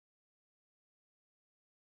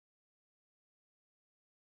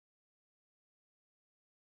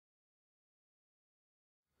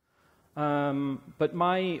But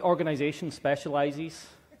my organization specializes.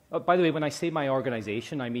 By the way, when I say my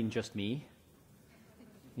organization, I mean just me.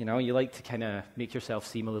 You know, you like to kind of make yourself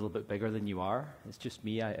seem a little bit bigger than you are. It's just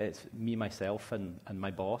me. It's me, myself, and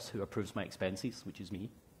my boss who approves my expenses, which is me,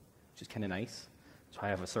 which is kind of nice. That's why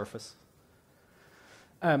I have a surface.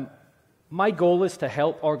 My goal is to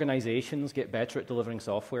help organizations get better at delivering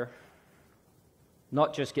software.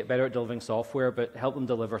 Not just get better at delivering software, but help them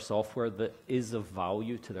deliver software that is of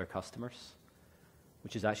value to their customers,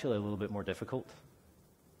 which is actually a little bit more difficult.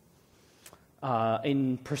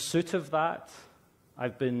 In pursuit of that,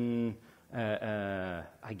 I've been,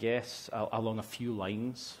 I guess, along a few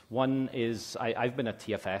lines. One is I've been a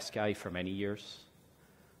TFS guy for many years.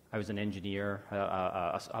 I was an engineer.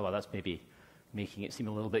 Well, that's maybe making it seem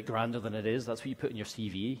a little bit grander than it is. That's what you put in your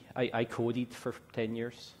CV. I coded for 10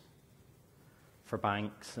 years for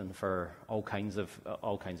banks and for all kinds of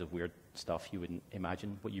weird stuff you wouldn't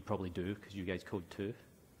imagine, what you probably do because you guys code too.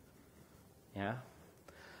 Yeah.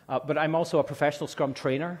 But I'm also a professional Scrum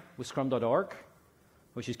trainer with Scrum.org,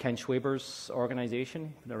 which is Ken Schwaber's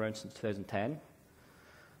organization, been around since 2010.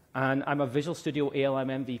 And I'm a Visual Studio ALM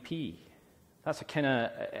MVP. That's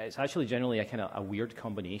it's actually generally a kind of a weird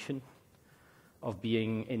combination of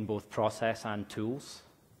being in both process and tools,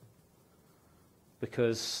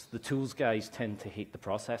 because the tools guys tend to hate the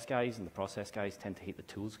process guys, and the process guys tend to hate the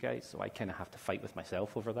tools guys, so I kind of have to fight with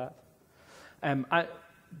myself over that.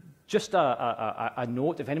 Just a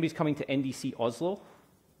note, if anybody's coming to NDC Oslo,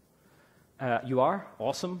 you are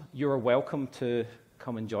awesome. You're welcome to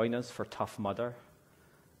come and join us for Tough Mudder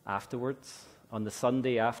afterwards. On the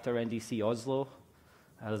Sunday after NDC Oslo,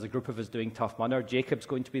 there's a group of us doing Tough Mudder. Jacob's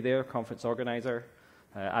going to be there, conference organizer.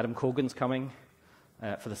 Adam Cogan's coming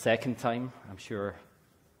for the second time, I'm sure.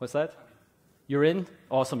 What's that? You're in?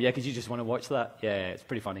 Awesome, yeah, because you just want to watch that? Yeah, it's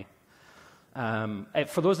pretty funny.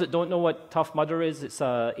 For those that don't know what Tough Mudder is, it's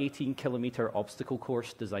a 18-kilometer obstacle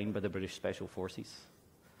course designed by the British Special Forces.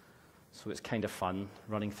 So it's kind of fun,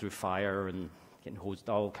 running through fire and getting hosed,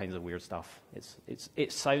 all kinds of weird stuff.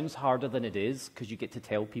 It sounds harder than it is because you get to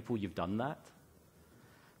tell people you've done that,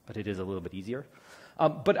 but it is a little bit easier.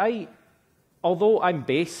 Although I'm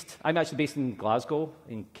actually based in Glasgow,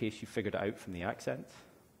 in case you figured it out from the accent,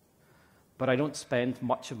 but I don't spend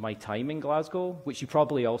much of my time in Glasgow, which you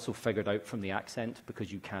probably also figured out from the accent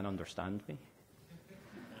because you can understand me.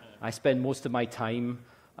 I spend most of my time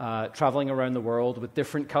traveling around the world with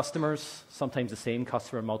different customers, sometimes the same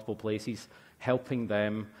customer in multiple places, helping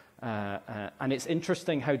them. And it's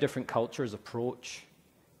interesting how different cultures approach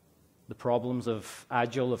the problems of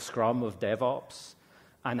Agile, of Scrum, of DevOps,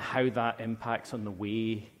 and how that impacts on the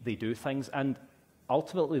way they do things, and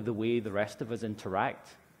ultimately the way the rest of us interact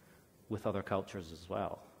with other cultures as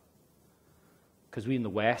well. Because we in the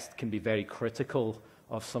West can be very critical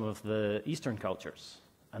of some of the Eastern cultures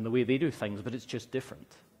and the way they do things, but it's just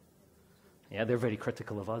different. Yeah, they're very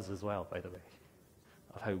critical of us as well, by the way,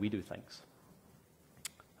 of how we do things.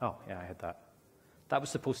 Oh, yeah, I had that. That was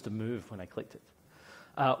supposed to move when I clicked it.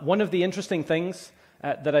 One of the interesting things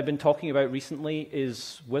that I've been talking about recently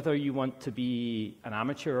is whether you want to be an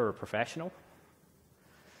amateur or a professional.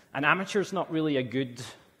 An amateur is not really a good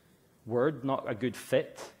word, not a good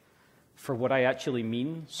fit for what I actually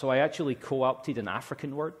mean. So I actually co-opted an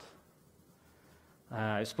African word.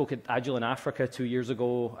 I spoke at Agile in Africa 2 years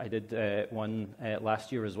ago. I did one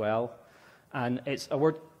last year as well. And it's a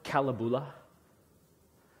word, kalabula.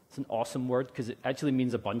 It's an awesome word because it actually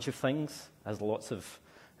means a bunch of things, as lots of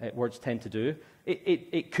words tend to do.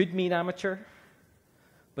 It could mean amateur,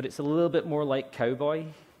 but it's a little bit more like cowboy,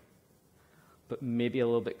 but maybe a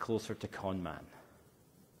little bit closer to con man.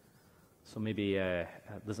 So maybe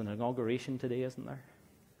there's an inauguration today, isn't there?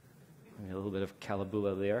 Maybe a little bit of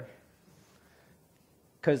kalabula there.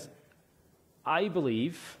 Because I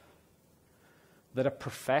believe that a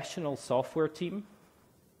professional software team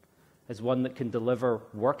is one that can deliver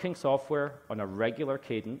working software on a regular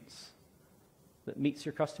cadence that meets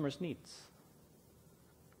your customers' needs.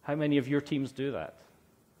 How many of your teams do that?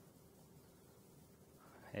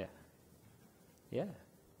 Yeah. Yeah.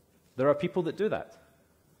 There are people that do that,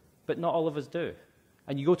 but not all of us do.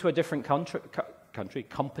 And you go to a different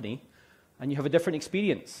company, and you have a different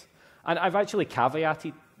experience. And I've actually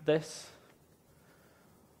caveated this.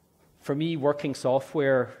 For me, working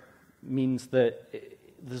software means that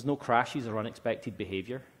there's no crashes or unexpected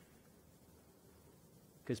behavior.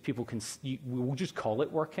 Because people we'll just call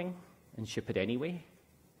it working and ship it anyway.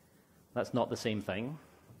 That's not the same thing.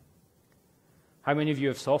 How many of you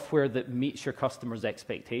have software that meets your customers'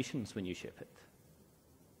 expectations when you ship it?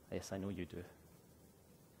 Yes, I know you do. Do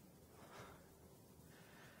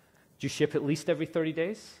you ship at least every 30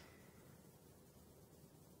 days?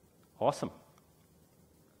 Awesome.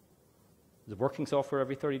 Is it working software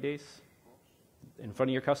every 30 days in front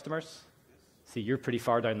of your customers? See, you're pretty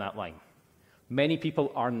far down that line. Many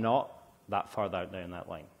people are not that far down that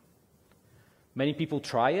line. Many people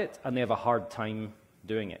try it, and they have a hard time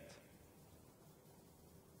doing it.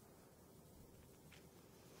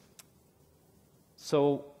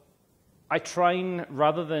 So I try and,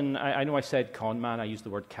 rather than, I know I said con man, I used the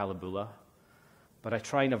word calabula, but I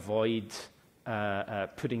try and avoid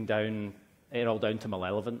putting it all down to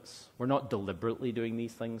malevolence. We're not deliberately doing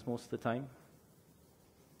these things most of the time.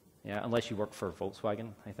 Yeah, unless you work for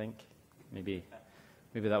Volkswagen, I think. Maybe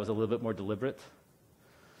that was a little bit more deliberate.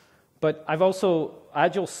 But I've also,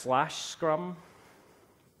 Agile / Scrum,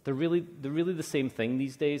 they're really the same thing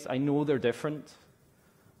these days. I know they're different.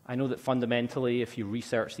 I know that fundamentally, if you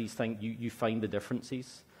research these things, you find the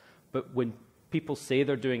differences. But when people say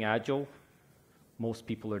they're doing Agile, most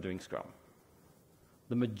people are doing Scrum.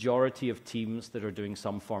 The majority of teams that are doing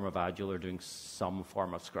some form of Agile are doing some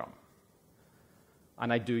form of Scrum.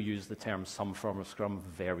 And I do use the term some form of Scrum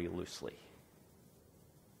very loosely.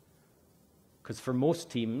 Because for most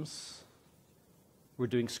teams, we're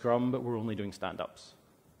doing Scrum, but we're only doing stand-ups.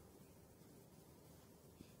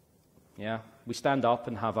 Yeah, we stand up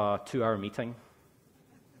and have a 2-hour meeting.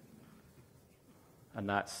 And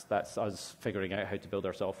that's us figuring out how to build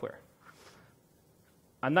our software.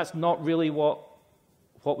 And that's not really what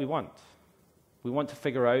we want. We want to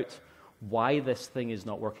figure out why this thing is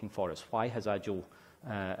not working for us. Why has Agile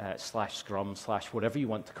 / Scrum / whatever you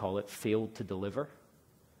want to call it failed to deliver?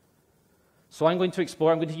 So I'm going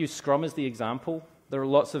to use Scrum as the example. There are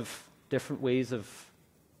lots of different ways of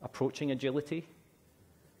approaching agility.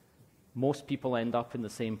 Most people end up in the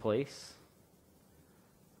same place.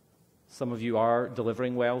 Some of you are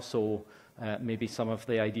delivering well, so maybe some of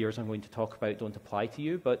the ideas I'm going to talk about don't apply to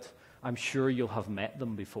you, but I'm sure you'll have met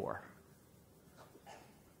them before.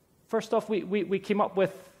 First off, we came up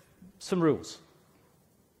with some rules.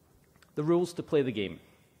 The rules to play the game.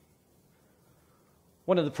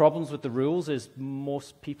 One of the problems with the rules is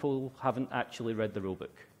most people haven't actually read the rule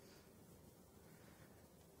book.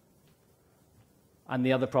 And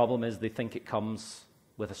the other problem is they think it comes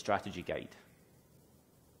with a strategy guide.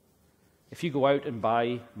 If you go out and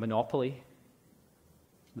buy Monopoly,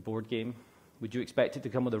 the board game, would you expect it to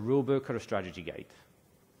come with a rule book or a strategy guide?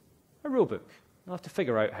 A rule book. You'll have to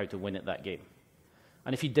figure out how to win at that game.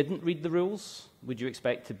 And if you didn't read the rules, would you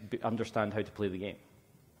expect to understand how to play the game?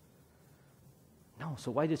 No,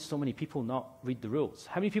 so why did so many people not read the rules?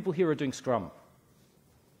 How many people here are doing Scrum?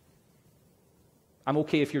 I'm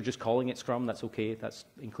okay if you're just calling it Scrum, that's okay, that's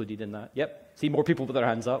included in that. Yep, see more people put their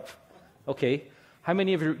hands up. Okay, how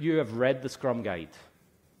many of you have read the Scrum guide?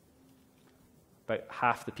 About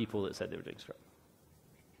half the people that said they were doing Scrum.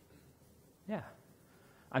 Yeah,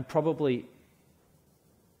 and probably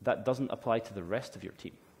that doesn't apply to the rest of your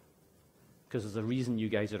team, because there's a reason you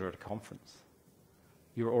guys are at a conference.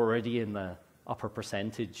 You're already in the upper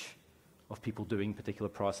percentage of people doing particular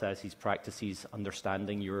processes, practices,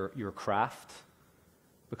 understanding your craft,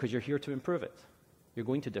 because you're here to improve it. You're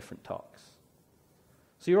going to different talks.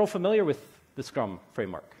 So you're all familiar with the Scrum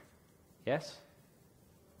framework, yes?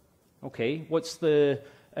 Okay, what's the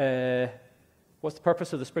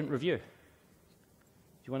purpose of the sprint review? Do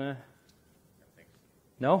you want to?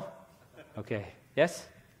 No? Okay, yes?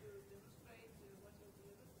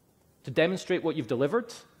 To demonstrate what you've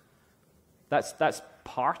delivered? That's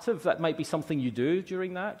part of, that might be something you do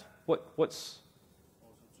during that. What's?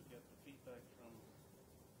 Also to get the feedback from.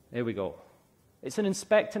 There we go. It's an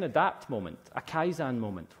inspect and adapt moment, a Kaizen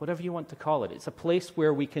moment, whatever you want to call it. It's a place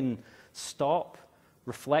where we can stop,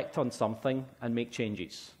 reflect on something, and make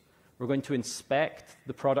changes. We're going to inspect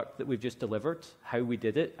the product that we've just delivered, how we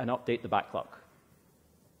did it, and update the backlog.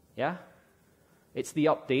 Yeah? It's the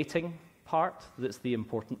updating part that's the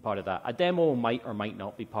important part of that. A demo might or might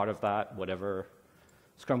not be part of that, whatever.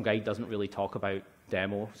 Scrum Guide doesn't really talk about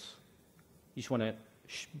demos. You just want to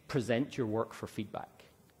present your work for feedback.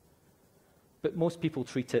 But most people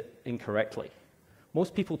treat it incorrectly.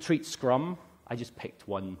 Most people treat Scrum, I just picked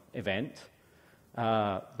one event,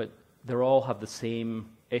 but they all have the same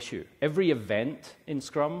issue. Every event in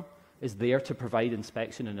Scrum is there to provide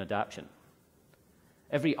inspection and adaptation.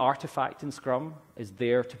 Every artifact in Scrum is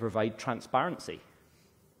there to provide transparency.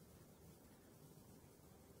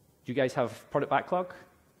 Do you guys have product backlog?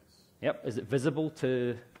 Yes. Yep. Is it visible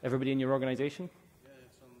to everybody in your organization? Yeah,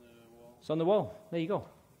 it's on the wall. It's on the wall. There you go.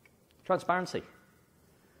 Transparency.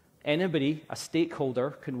 Anybody, a stakeholder,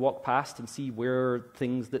 can walk past and see where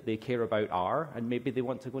things that they care about are, and maybe they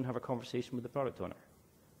want to go and have a conversation with the product owner.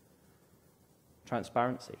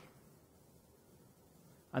 Transparency.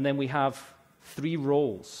 And then we have 3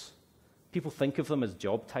 roles. People think of them as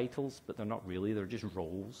job titles, but they're not really. They're just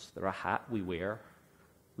roles. They're a hat we wear.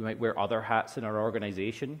 We might wear other hats in our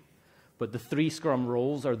organization, but the 3 Scrum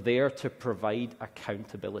roles are there to provide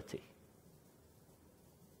accountability.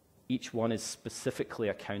 Each one is specifically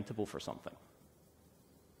accountable for something.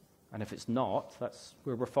 And if it's not, that's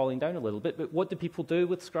where we're falling down a little bit. But what do people do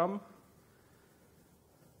with Scrum?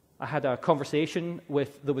 I had a conversation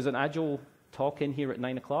there was an Agile talk in here at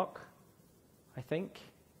 9 o'clock, I think.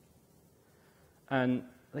 And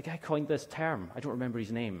the guy coined this term. I don't remember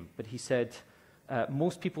his name, but he said,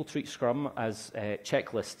 most people treat Scrum as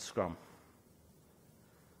checklist Scrum.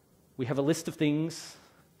 We have a list of things.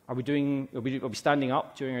 Are we standing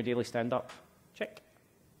up during our daily stand-up? Check.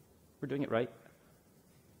 We're doing it right.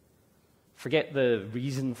 Forget the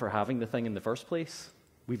reason for having the thing in the first place.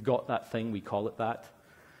 We've got that thing, we call it that.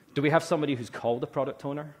 Do we have somebody who's called a product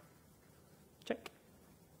owner? Check.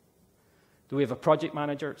 Do we have a project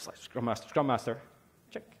manager? It's like Scrum Master.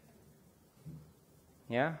 Check.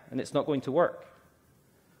 Yeah, and it's not going to work.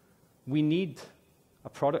 We need a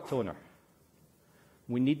product owner.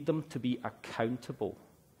 We need them to be accountable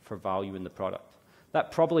for value in the product.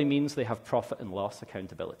 That probably means they have profit and loss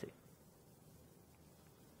accountability.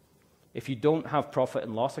 If you don't have profit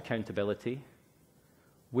and loss accountability,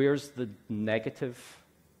 where's the negative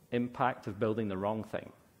impact of building the wrong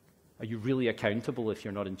thing? Are you really accountable if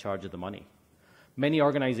you're not in charge of the money? Many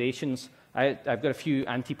organizations, I've got a few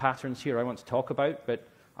anti-patterns here I want to talk about, but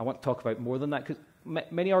I want to talk about more than that, because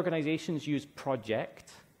many organizations use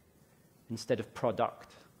project instead of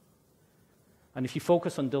product. And if you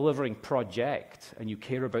focus on delivering project and you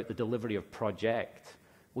care about the delivery of project,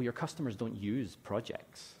 well, your customers don't use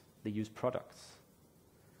projects. They use products.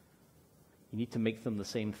 You need to make them the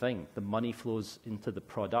same thing. The money flows into the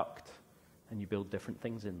product, and you build different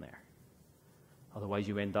things in there. Otherwise,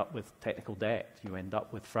 you end up with technical debt. You end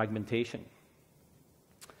up with fragmentation.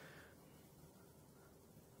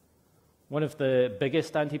 One of the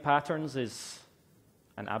biggest anti-patterns is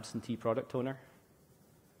an absentee product owner.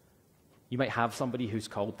 You might have somebody who's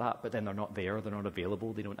called that, but then they're not there, they're not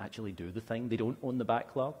available, they don't actually do the thing, they don't own the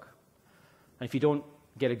backlog. And if you don't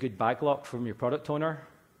get a good backlog from your product owner,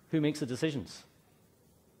 who makes the decisions?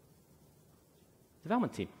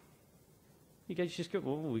 Development team. You guys just go,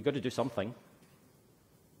 well, we've got to do something.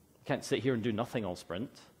 You can't sit here and do nothing all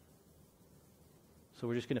sprint. So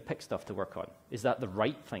we're just going to pick stuff to work on. Is that the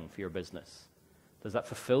right thing for your business? Does that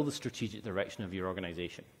fulfill the strategic direction of your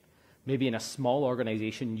organization? Maybe in a small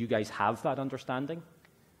organization, you guys have that understanding,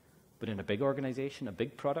 but in a big organization, a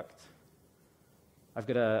big product, I've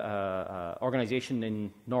got an organization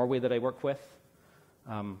in Norway that I work with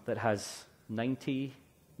that has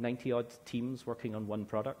 90-odd teams working on one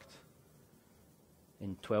product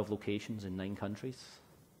in 12 locations in 9 countries.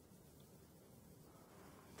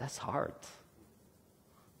 That's hard.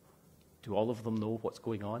 Do all of them know what's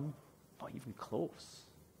going on? Not even close.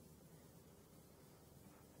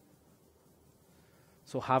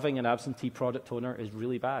 So having an absentee product owner is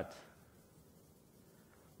really bad.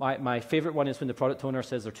 My favorite one is when the product owner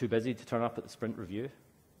says they're too busy to turn up at the sprint review.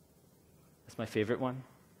 That's my favorite one.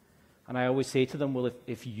 And I always say to them, well,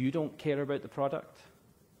 if you don't care about the product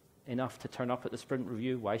enough to turn up at the sprint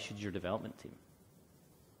review, why should your development team?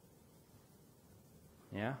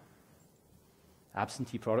 Yeah?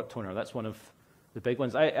 Absentee product owner, that's one of the big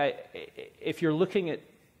ones. If you're looking at,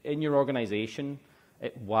 in your organization,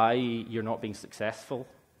 at why you're not being successful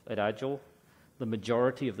at Agile, the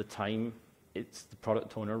majority of the time, it's the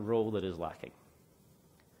product owner role that is lacking.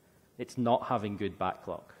 It's not having good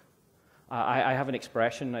backlog. I have an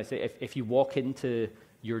expression, I say, if you walk into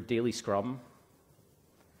your daily Scrum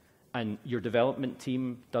and your development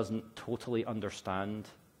team doesn't totally understand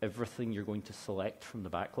everything you're going to select from the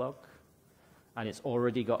backlog, and it's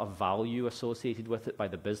already got a value associated with it by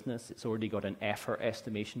the business, it's already got an effort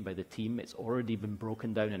estimation by the team, it's already been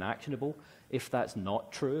broken down and actionable. If that's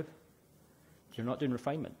not true, you're not doing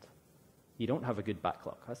refinement. You don't have a good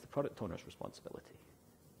backlog. That's the product owner's responsibility.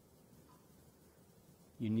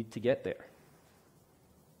 You need to get there.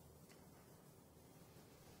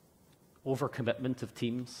 Overcommitment of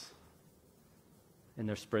teams in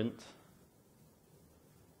their sprint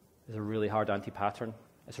is a really hard anti-pattern.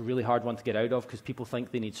 It's a really hard one to get out of because people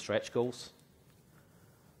think they need stretch goals.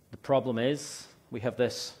 The problem is we have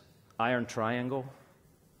this iron triangle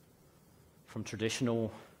from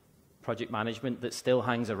traditional project management that still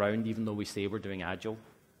hangs around even though we say we're doing Agile.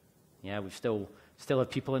 Yeah, we still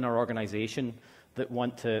have people in our organization that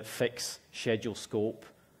want to fix schedule, scope,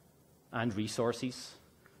 and resources.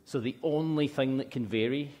 So the only thing that can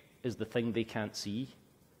vary is the thing they can't see.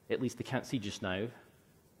 At least they can't see just now.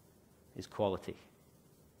 is quality.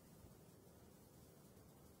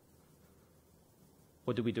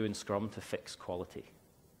 What do we do in Scrum to fix quality?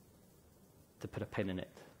 To put a pin in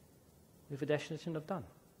it? We have a definition of done.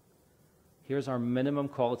 Here's our minimum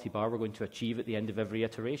quality bar we're going to achieve at the end of every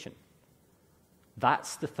iteration.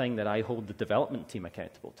 That's the thing that I hold the development team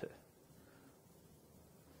accountable to.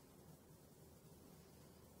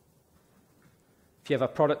 If you have a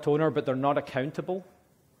product owner but they're not accountable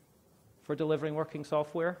for delivering working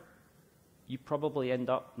software, you probably end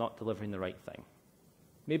up not delivering the right thing.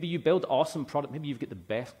 Maybe you build awesome product, maybe you've got the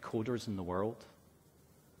best coders in the world,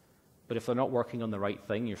 but if they're not working on the right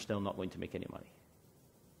thing, you're still not going to make any money,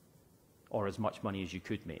 or as much money as you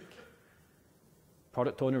could make.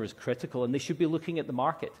 Product owner is critical, and they should be looking at the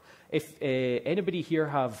market. If anybody here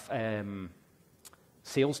have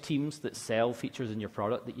sales teams that sell features in your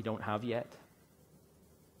product that you don't have yet?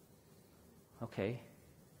 Okay.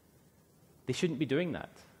 They shouldn't be doing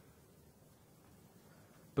that.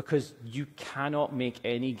 Because you cannot make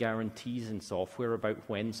any guarantees in software about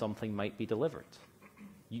when something might be delivered.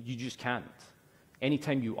 You just can't.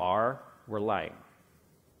 Anytime you are, we're lying.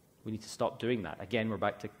 We need to stop doing that. Again, we're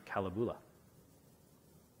back to Kalabula.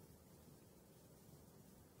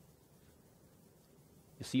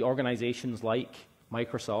 You see organizations like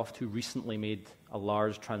Microsoft, who recently made a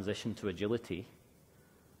large transition to agility,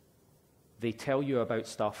 they tell you about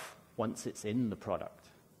stuff once it's in the product.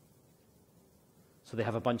 So they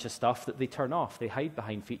have a bunch of stuff that they turn off. They hide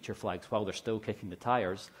behind feature flags while they're still kicking the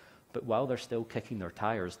tires. But while they're still kicking their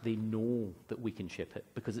tires, they know that we can ship it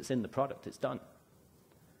because it's in the product. It's done.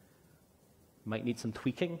 Might need some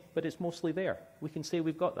tweaking, but it's mostly there. We can say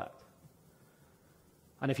we've got that.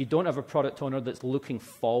 And if you don't have a product owner that's looking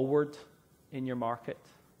forward in your market,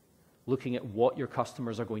 looking at what your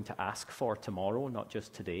customers are going to ask for tomorrow, not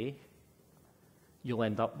just today, you'll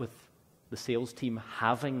end up with the sales team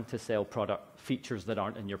having to sell product features that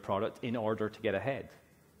aren't in your product in order to get ahead.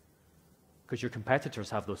 Because your competitors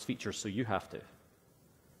have those features, so you have to.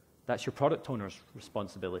 That's your product owner's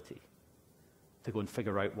responsibility, to go and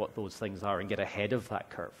figure out what those things are and get ahead of that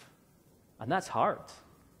curve. And that's hard.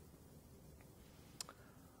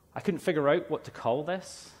 I couldn't figure out what to call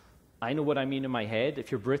this. I know what I mean in my head.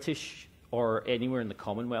 If you're British or anywhere in the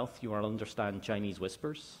Commonwealth, you will understand Chinese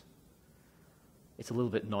whispers. It's a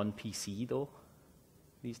little bit non-PC, though,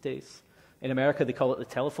 these days. In America, they call it the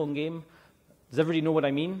telephone game. Does everybody know what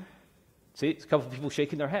I mean? See, it's a couple of people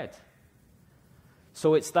shaking their head.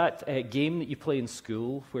 So it's that game that you play in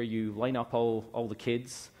school where you line up all the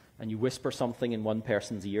kids and you whisper something in one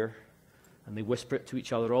person's ear, and they whisper it to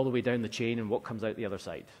each other all the way down the chain, and what comes out the other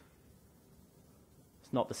side?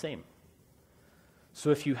 It's not the same.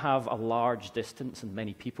 So if you have a large distance and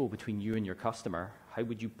many people between you and your customer, how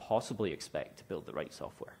would you possibly expect to build the right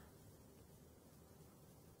software?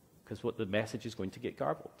 Because what the message is going to get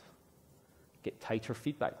garbled. Get tighter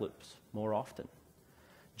feedback loops more often.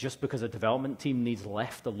 Just because a development team needs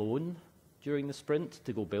left alone during the sprint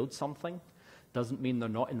to go build something doesn't mean they're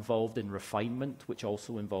not involved in refinement, which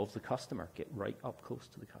also involves the customer. Get right up close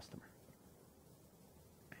to the customer.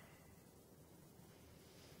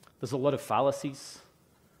 There's a lot of fallacies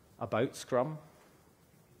about Scrum.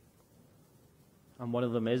 And one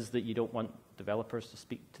of them is that you don't want developers to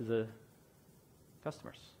speak to the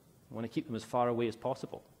customers. You want to keep them as far away as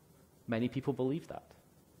possible. Many people believe that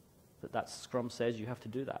that's Scrum says you have to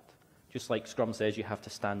do that. Just like Scrum says you have to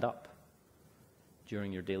stand up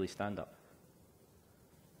during your daily stand-up.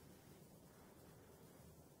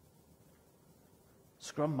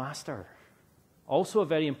 Scrum Master. Also a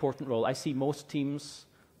very important role. I see most teams,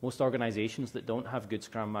 most organizations that don't have good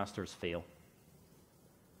Scrum Masters fail.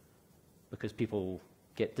 Because people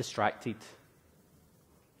get distracted.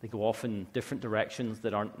 They go off in different directions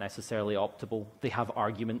that aren't necessarily optimal. They have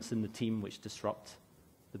arguments in the team which disrupt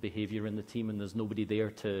the behavior in the team, and there's nobody there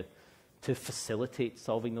to facilitate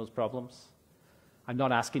solving those problems. I'm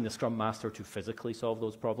not asking the Scrum Master to physically solve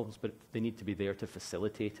those problems, but they need to be there to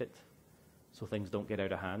facilitate it so things don't get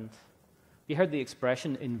out of hand. You heard the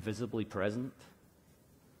expression invisibly present?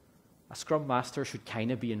 A Scrum Master should kind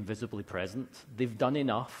of be invisibly present. They've done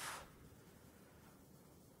enough.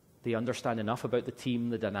 They understand enough about the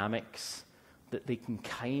team, the dynamics, that they can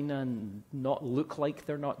kind of not look like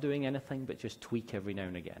they're not doing anything, but just tweak every now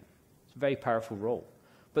and again. It's a very powerful role.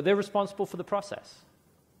 But they're responsible for the process.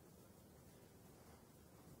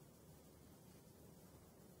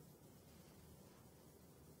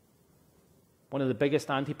 One of the biggest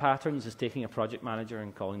anti-patterns is taking a project manager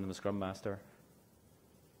and calling them a Scrum Master.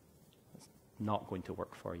 It's not going to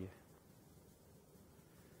work for you.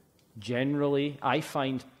 Generally, I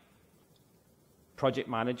find project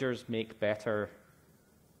managers make better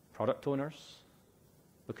product owners,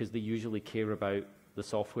 because they usually care about the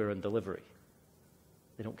software and delivery.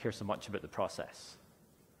 They don't care so much about the process,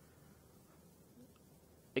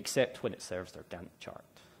 except when it serves their Gantt chart.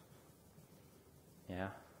 Yeah.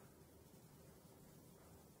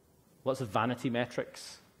 Lots of vanity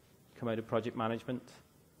metrics come out of project management,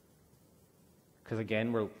 because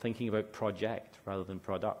again, we're thinking about project rather than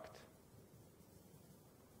product.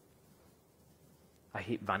 I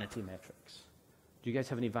hate vanity metrics. Do you guys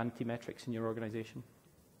have any vanity metrics in your organization?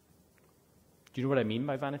 Do you know what I mean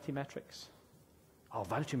by vanity metrics? Oh,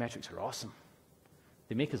 vanity metrics are awesome.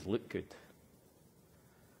 They make us look good.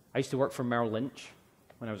 I used to work for Merrill Lynch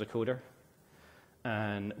when I was a coder,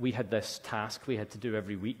 and we had this task we had to do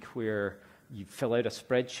every week where you fill out a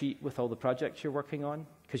spreadsheet with all the projects you're working on,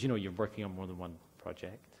 because you're working on more than one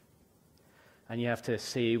project. And you have to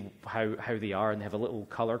say how they are, and they have a little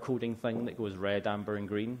color coding thing that goes red, amber, and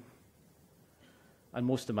green. And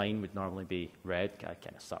most of mine would normally be red. I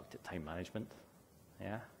kind of sucked at time management.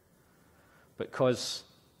 Yeah. But because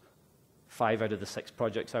 5 out of the 6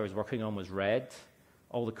 projects I was working on was red,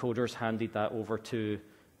 all the coders handed that over to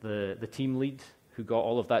the team lead, who got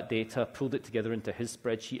all of that data, pulled it together into his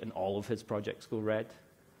spreadsheet, and all of his projects go red.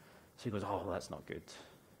 So he goes, oh, that's not good.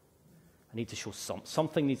 I need to show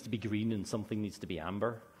something needs to be green and something needs to be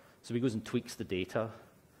amber. So he goes and tweaks the data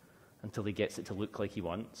until he gets it to look like he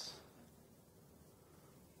wants.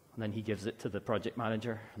 And then he gives it to the project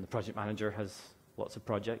manager, and the project manager has lots of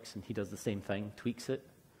projects, and he does the same thing, tweaks it,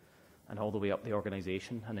 and all the way up the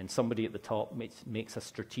organization. And then somebody at the top makes a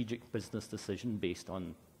strategic business decision based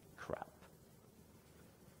on crap.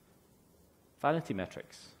 Vanity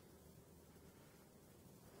metrics.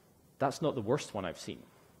 That's not the worst one I've seen.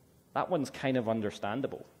 That one's kind of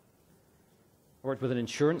understandable. I worked with an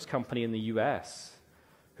insurance company in the US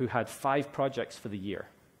who had 5 projects for the year.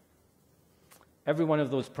 Every one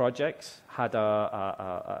of those projects had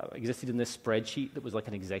existed in this spreadsheet that was like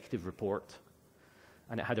an executive report.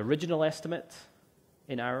 And it had original estimate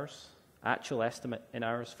in hours, actual estimate in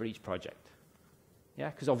hours for each project.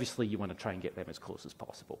 Yeah, because obviously you want to try and get them as close as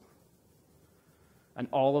possible. And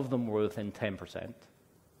all of them were within 10%.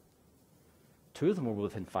 2 of them were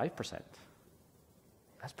within 5%.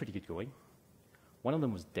 That's pretty good going. One of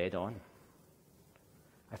them was dead on.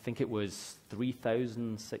 I think it was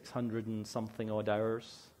 3,600 and something odd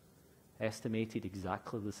hours, estimated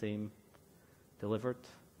exactly the same, delivered.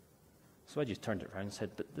 So I just turned it around and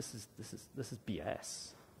said, but this is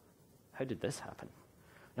BS. How did this happen?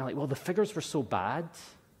 And I'm like, well, the figures were so bad,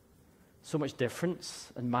 so much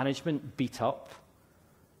difference, and management beat up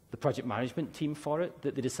the project management team for it,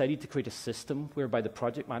 that they decided to create a system whereby the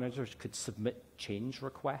project managers could submit change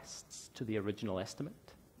requests to the original estimate.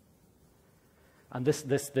 And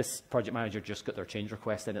this project manager just got their change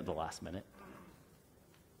request in at the last minute.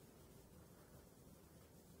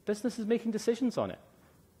 Business is making decisions on it.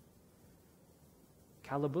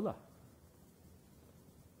 Calabula.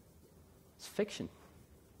 It's fiction.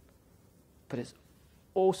 But it's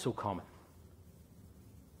oh so common.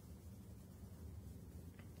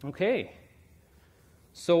 Okay,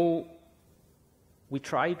 so we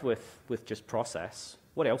tried with just process.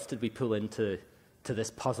 What else did we pull into this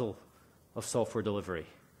puzzle of software delivery?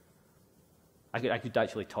 I could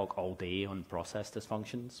actually talk all day on process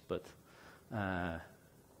dysfunctions, but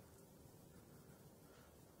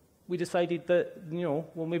we decided that,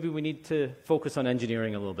 well, maybe we need to focus on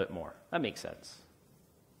engineering a little bit more. That makes sense.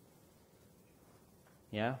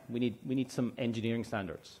 Yeah, we need some engineering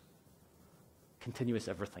standards. Continuous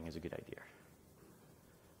everything is a good idea.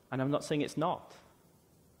 And I'm not saying it's not.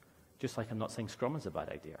 Just like I'm not saying Scrum is a bad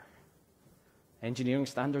idea. Engineering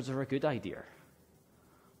standards are a good idea.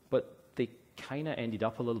 But they kind of ended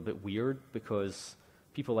up a little bit weird because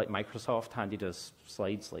people like Microsoft handed us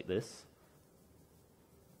slides like this.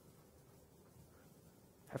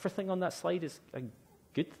 Everything on that slide is a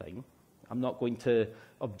good thing. I'm not going to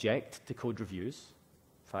object to code reviews.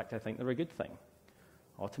 In fact, I think they're a good thing.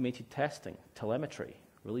 Automated testing, telemetry,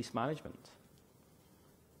 release management.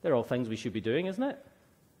 They're all things we should be doing, isn't it?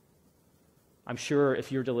 I'm sure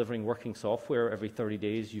if you're delivering working software every 30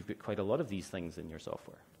 days, you've got quite a lot of these things in your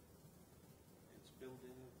software. It's built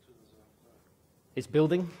into the software. It's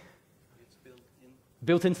building? It's built in.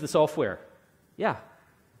 Built into the software. Yeah.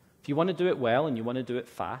 If you want to do it well and you want to do it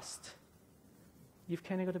fast, you've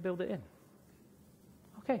kind of got to build it in.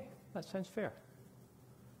 Okay, that sounds fair.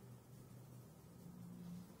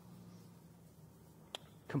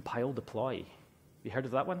 Compile, deploy. You heard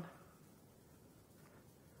of that one?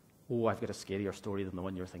 Oh, I've got a scarier story than the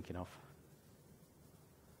one you're thinking of.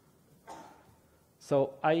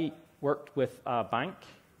 So I worked with a bank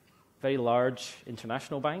very large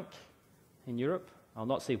international bank in Europe. I'll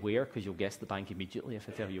not say where, because you'll guess the bank immediately if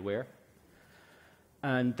I tell you where.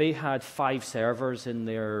 And they had 5 servers in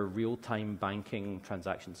their real-time banking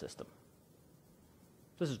transaction system.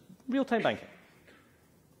 This is real-time banking.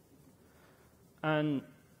 And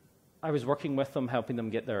I was working with them, helping them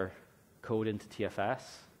get their code into TFS.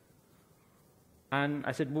 And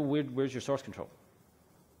I said, well, where's your source control?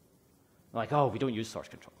 They're like, oh, we don't use source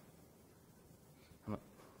control. I'm like,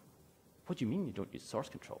 what do you mean you don't use source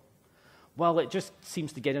control? Well, it just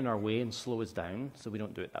seems to get in our way and slow us down, so we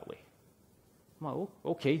don't do it that way. I'm like, oh,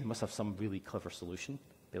 okay, you must have some really clever solution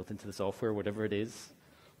built into the software, whatever it is.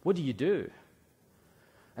 What do you do?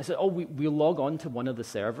 I said, oh, we'll log on to one of the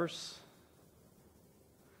servers,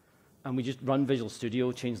 and we just run Visual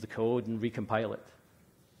Studio, change the code, and recompile it.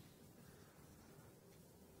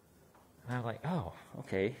 And I'm like, oh,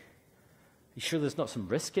 okay. You sure there's not some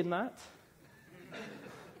risk in that?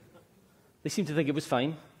 They seem to think it was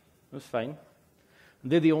fine. It was fine.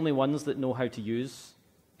 And they're the only ones that know how to use,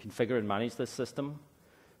 configure, and manage this system.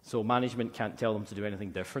 So management can't tell them to do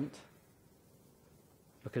anything different.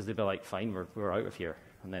 Because they'd be like, fine, we're out of here.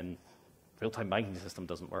 And then real-time banking system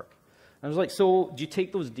doesn't work. And I was like, so do you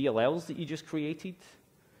take those DLLs that you just created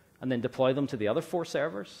and then deploy them to the other 4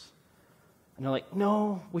 servers? And they're like,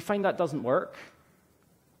 no, we find that doesn't work.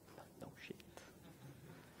 No shit.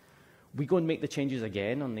 We go and make the changes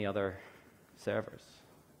again on the other servers.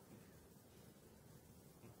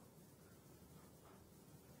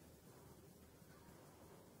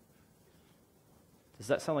 Does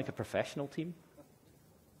that sound like a professional team?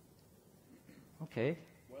 Okay.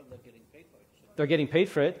 Well, they're getting paid for it. So. They're getting paid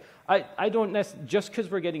for it. I don't necessarily, just because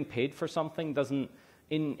we're getting paid for something doesn't,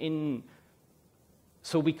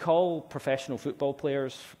 so we call professional football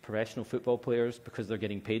players because they're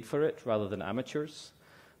getting paid for it rather than amateurs.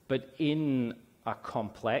 But in a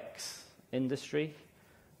complex industry,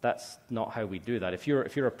 that's not how we do that. If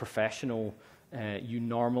you're a professional, you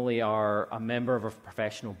normally are a member of a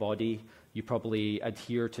professional body. You probably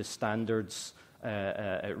adhere to standards,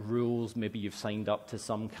 rules. Maybe you've signed up to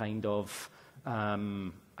some kind of,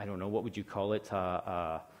 I don't know, what would you call it?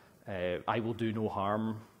 I will do no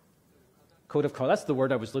harm code of conduct. That's the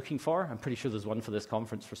word I was looking for. I'm pretty sure there's one for this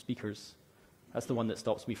conference for speakers. That's the one that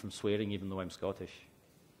stops me from swearing even though I'm Scottish.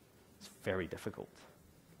 It's very difficult.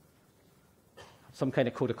 Some kind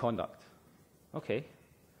of code of conduct. Okay.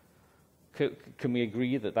 Can we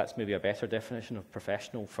agree that that's maybe a better definition of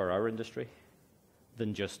professional for our industry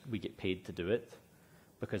than just we get paid to do it?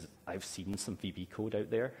 Because I've seen some VB code out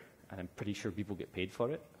there, and I'm pretty sure people get paid for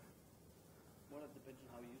it. Well, it depends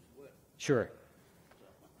on how you use the word. Sure.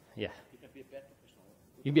 Yeah. You can be a bad professional.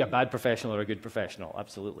 You can be a bad professional or a good professional,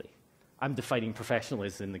 absolutely. I'm defining professional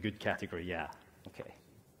as in the good category, yeah. Okay.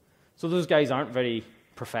 So those guys aren't very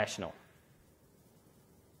professional.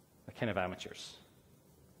 They're kind of amateurs.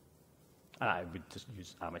 I would just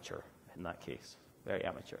use amateur in that case. Very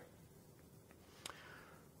amateur.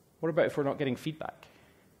 What about if we're not getting feedback?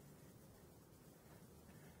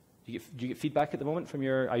 Do you get feedback at the moment from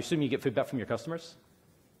your... I assume you get feedback from your customers?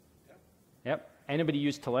 Yeah. Yep. Anybody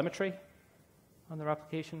use telemetry on their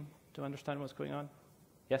application to understand what's going on?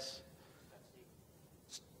 Yes?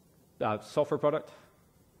 Software product?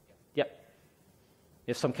 Yep.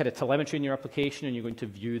 You have some kind of telemetry in your application and you're going to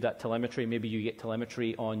view that telemetry. Maybe you get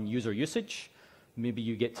telemetry on user usage. Maybe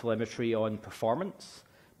you get telemetry on performance.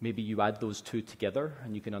 Maybe you add those two together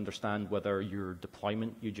and you can understand whether your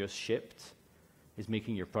deployment you just shipped is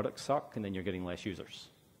making your product suck and then you're getting less users.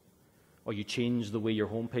 Or you change the way your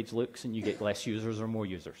homepage looks and you get less users or more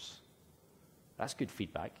users. That's good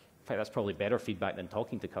feedback. In fact, that's probably better feedback than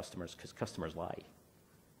talking to customers because customers lie.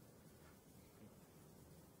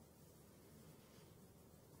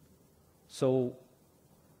 So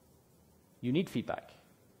you need feedback.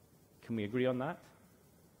 Can we agree on that?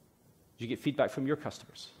 Do you get feedback from your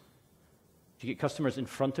customers? Do you get customers in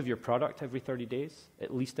front of your product every 30 days?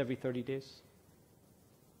 At least every 30 days?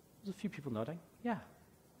 There's a few people nodding. Yeah.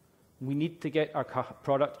 We need to get our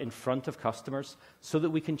product in front of customers so that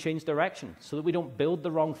we can change direction, so that we don't build the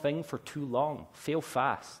wrong thing for too long. Fail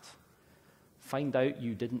fast. Find out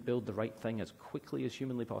you didn't build the right thing as quickly as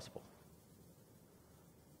humanly possible.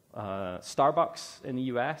 Starbucks in the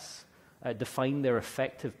US define their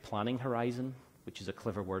effective planning horizon, which is a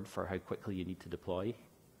clever word for how quickly you need to deploy,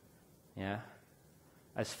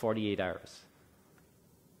 as 48 hours.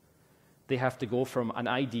 They have to go from an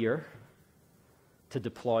idea to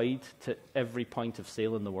deployed to every point of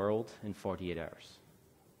sale in the world in 48 hours.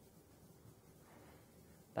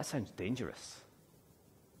 That sounds dangerous.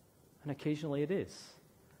 And occasionally it is.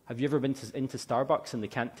 Have you ever been into Starbucks and they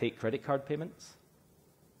can't take credit card payments?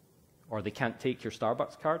 or they can't take your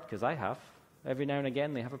Starbucks card, because I have. Every now and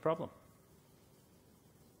again, they have a problem.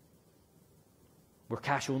 We're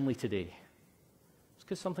cash only today. It's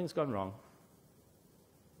because something's gone wrong.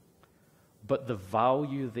 But the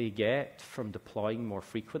value they get from deploying more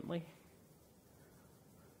frequently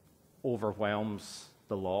overwhelms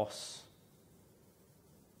the loss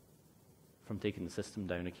from taking the system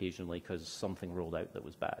down occasionally because something rolled out that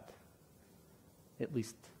was bad. At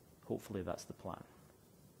least, hopefully, that's the plan.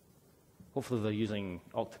 Hopefully, they're using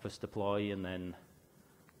Octopus Deploy, and then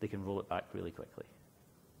they can roll it back really quickly.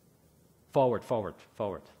 Forward, forward,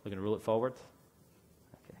 forward. We're going to roll it forward?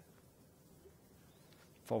 Okay.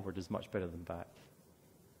 Forward is much better than back.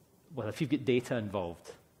 Well, if you've got data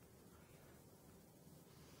involved.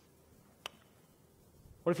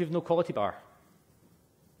 What if you have no quality bar?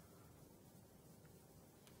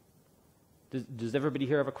 Does everybody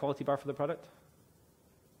here have a quality bar for the product?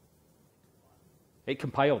 It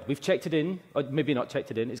compiled. We've checked it in, or maybe not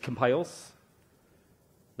checked it in. It compiles.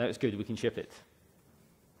 Now it's good. We can ship it.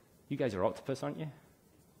 You guys are Octopus, aren't you?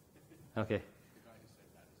 Okay.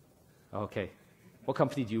 Okay. What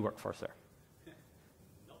company do you work for, sir?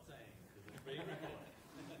 Not saying.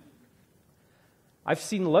 I've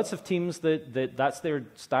seen lots of teams that's their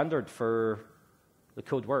standard for the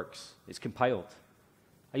code works. It's compiled.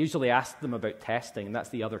 I usually ask them about testing, and that's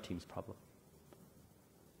the other team's problem.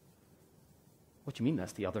 What do you mean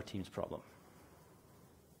that's the other team's problem?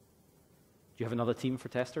 Do you have another team for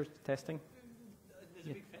testing? There's a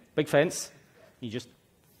Yeah. big fence. Big fence? You just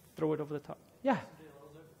throw it over the top? Yeah.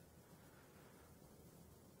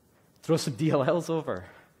 Throw some DLLs over.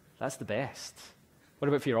 That's the best. What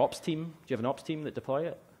about for your ops team? Do you have an ops team that deploy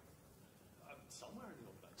it?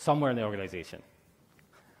 Somewhere in the organization.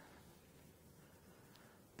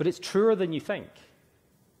 But it's truer than you think.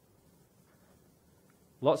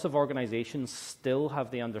 Lots of organizations still have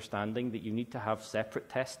the understanding that you need to have separate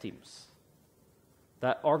test teams.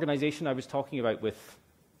 That organization I was talking about with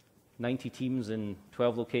 90 teams in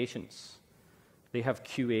 12 locations, they have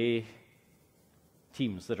QA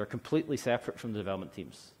teams that are completely separate from the development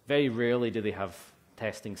teams. Very rarely do they have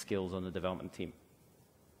testing skills on the development team.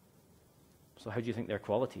 So how do you think their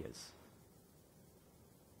quality is?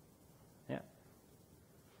 Yeah.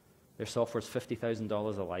 Their software's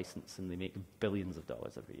 $50,000 a license, and they make billions of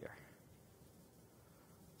dollars every year.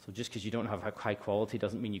 So just because you don't have high quality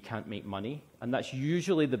doesn't mean you can't make money. And that's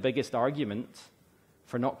usually the biggest argument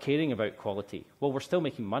for not caring about quality. Well, we're still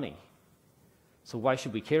making money, so why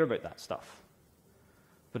should we care about that stuff?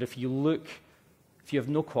 But if you have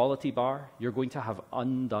no quality bar, you're going to have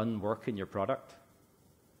undone work in your product.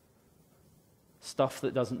 Stuff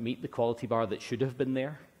that doesn't meet the quality bar that should have been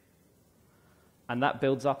there. And that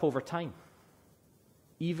builds up over time,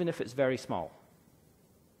 even if it's very small.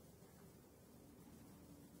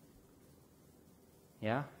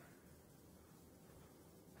 Yeah?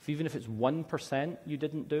 Even if it's 1% you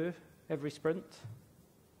didn't do every sprint,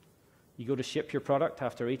 you go to ship your product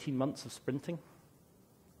after 18 months of sprinting,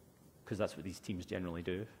 because that's what these teams generally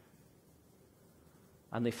do,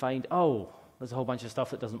 and they find, oh, there's a whole bunch of stuff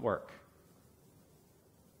that doesn't work.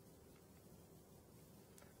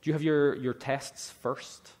 Do you have your tests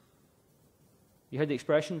first? You heard the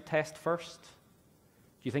expression, test first?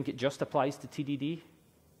 Do you think it just applies to TDD?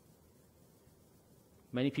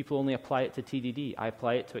 Many people only apply it to TDD. I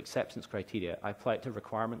apply it to acceptance criteria. I apply it to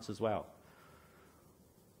requirements as well.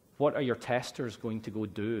 What are your testers going to go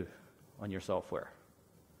do on your software?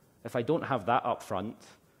 If I don't have that up front,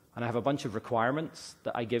 and I have a bunch of requirements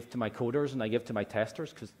that I give to my coders and I give to my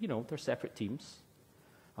testers, because, they're separate teams,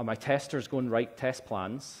 and my testers go and write test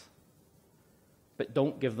plans, but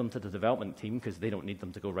don't give them to the development team because they don't need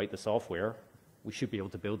them to go write the software. We should be able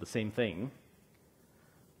to build the same thing.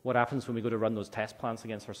 What happens when we go to run those test plans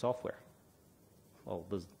against our software? Well,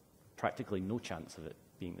 there's practically no chance of it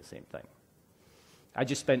being the same thing. I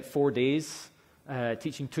just spent 4 days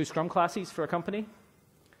teaching 2 Scrum classes for a company,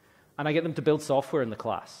 and I get them to build software in the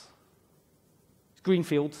class. It's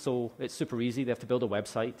greenfield, so it's super easy. They have to build a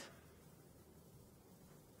website.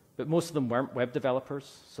 But most of them weren't web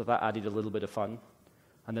developers, so that added a little bit of fun.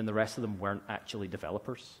 And then the rest of them weren't actually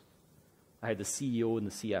developers. I had the CEO and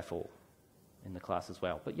the CFO in the class as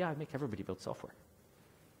well. But yeah, I make everybody build software.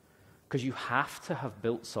 Because you have to have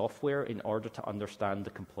built software in order to understand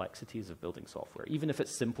the complexities of building software. Even if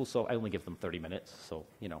it's simple, so I only give them 30 minutes, so,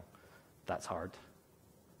 that's hard.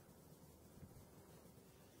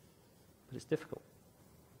 But it's difficult.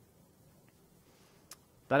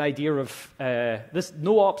 That idea of, this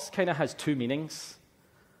no ops kind of has 2 meanings.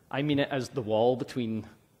 I mean it as the wall between,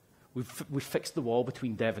 we've fixed the wall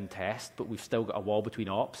between dev and test, but we've still got a wall between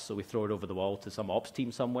ops, so we throw it over the wall to some ops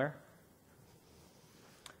team somewhere.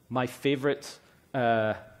 My favorite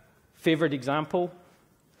example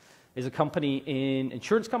is a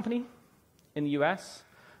insurance company in the US,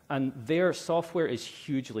 and their software is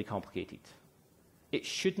hugely complicated. It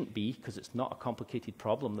shouldn't be, because it's not a complicated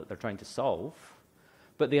problem that they're trying to solve,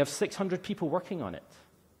 but they have 600 people working on it,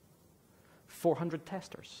 400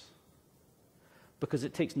 testers, because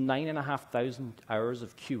it takes 9,500 hours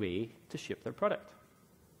of QA to ship their product.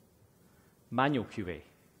 Manual QA,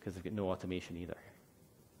 because they've got no automation either.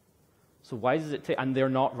 So why does it take, and they're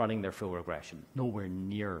not running their full regression, nowhere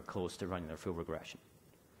near close to running their full regression.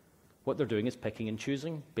 What they're doing is picking and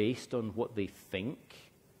choosing based on what they think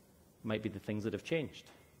might be the things that have changed.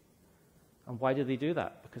 And why do they do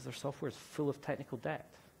that? Because their software is full of technical debt.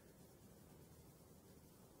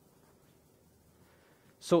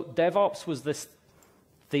 So DevOps was this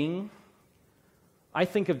thing. I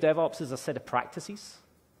think of DevOps as a set of practices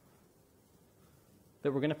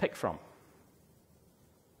that we're going to pick from.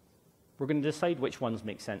 We're going to decide which ones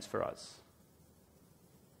make sense for us.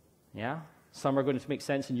 Yeah? Some are going to make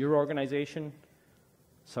sense in your organization.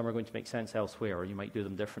 Some are going to make sense elsewhere, or you might do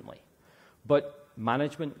them differently. But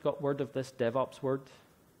management got word of this DevOps word,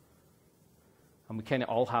 and we kind of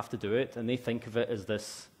all have to do it, and they think of it as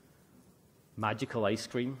this magical ice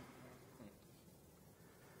cream.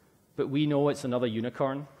 But we know it's another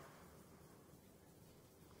unicorn.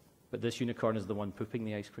 But this unicorn is the one pooping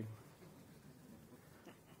the ice cream.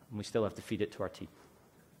 And we still have to feed it to our team.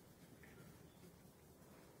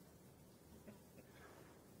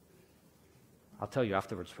 I'll tell you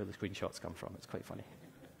afterwards where the screenshots come from. It's quite funny.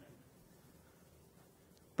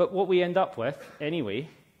 But what we end up with, anyway,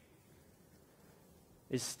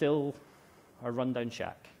 is still a rundown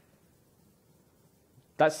shack.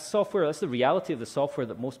 That's software, that's the reality of the software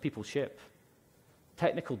that most people ship.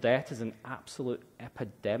 Technical debt is an absolute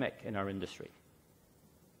epidemic in our industry.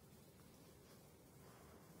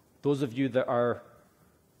 Those of you that are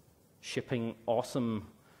shipping awesome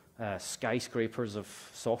skyscrapers of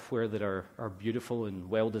software that are beautiful and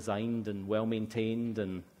well-designed and well-maintained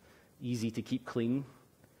and easy to keep clean,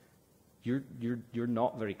 you're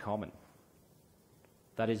not very common.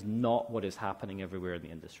 That is not what is happening everywhere in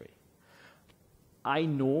the industry. I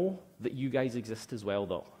know that you guys exist as well,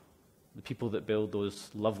 though. The people that build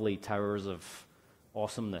those lovely towers of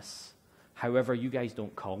awesomeness. However, you guys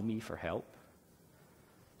don't call me for help.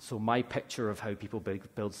 So my picture of how people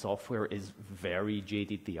build software is very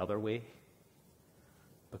jaded the other way,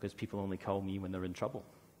 because people only call me when they're in trouble.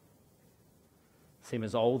 Same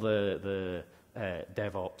as all the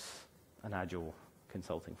DevOps and Agile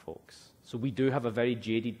consulting folks. So we do have a very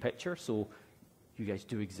jaded picture, so you guys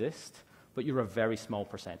do exist, but you're a very small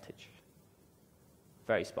percentage.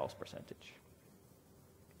 Very small percentage.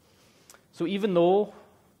 So even though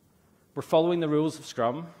we're following the rules of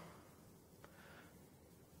Scrum,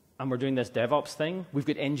 and we're doing this DevOps thing, we've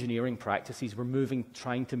got engineering practices. We're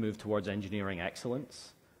trying to move towards engineering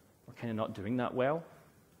excellence. We're kind of not doing that well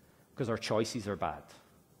because our choices are bad.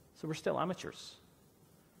 So we're still amateurs.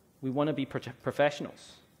 We want to be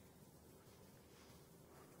professionals.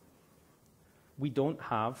 We don't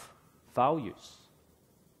have values.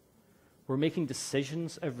 We're making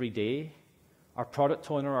decisions every day. Our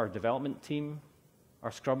product owner, our development team,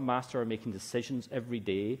 our Scrum Master are making decisions every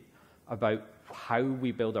day about how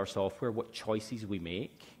we build our software, what choices we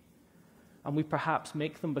make. And we perhaps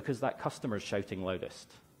make them because that customer is shouting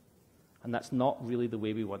loudest. And that's not really the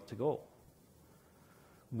way we want to go.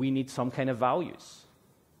 We need some kind of values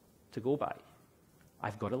to go by.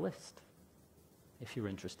 I've got a list, if you're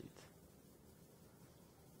interested.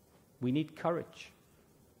 We need courage.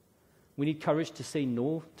 We need courage to say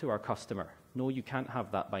no to our customer. No, you can't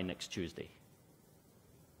have that by next Tuesday.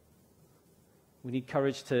 We need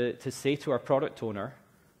courage to say to our product owner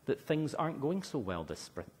that things aren't going so well this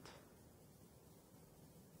sprint.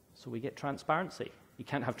 So we get transparency. You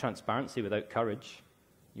can't have transparency without courage.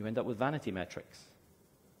 You end up with vanity metrics.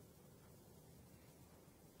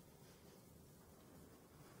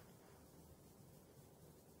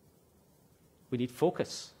 We need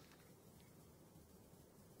focus.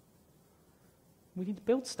 We need to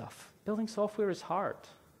build stuff. Building software is hard.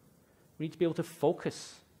 We need to be able to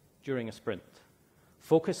focus during a sprint.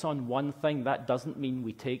 Focus on one thing. That doesn't mean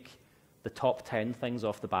we take the top 10 things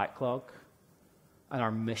off the backlog, and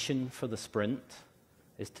our mission for the sprint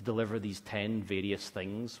is to deliver these 10 various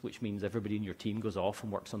things, which means everybody in your team goes off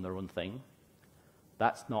and works on their own thing.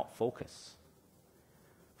 That's not focus.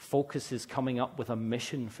 Focus is coming up with a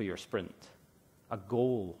mission for your sprint, a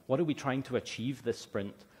goal. What are we trying to achieve this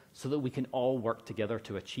sprint so that we can all work together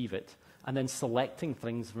to achieve it, and then selecting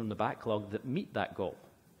things from the backlog that meet that goal.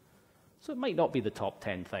 So it might not be the top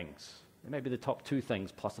 10 things. It might be the top 2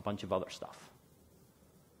 things plus a bunch of other stuff.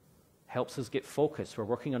 Helps us get focused. We're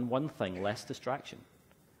working on one thing, less distraction,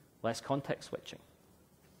 less context switching.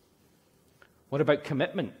 What about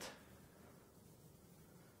commitment?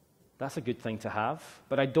 That's a good thing to have,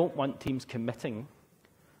 but I don't want teams committing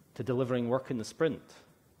to delivering work in the sprint,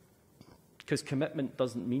 because commitment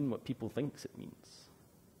doesn't mean what people think it means.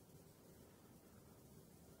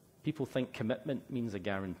 People think commitment means a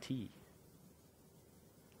guarantee,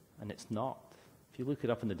 and it's not. If you look it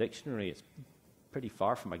up in the dictionary, it's pretty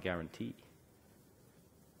far from a guarantee.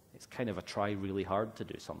 It's kind of a try really hard to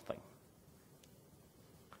do something.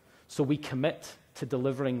 So we commit to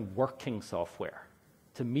delivering working software,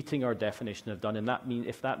 to meeting our definition of done, and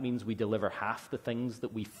if that means we deliver half the things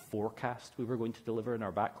that we forecast we were going to deliver in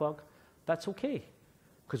our backlog, that's okay,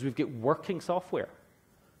 because we've got working software.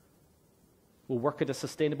 We'll work at a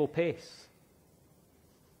sustainable pace.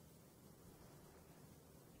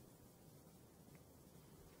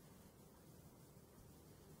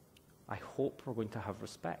 I hope we're going to have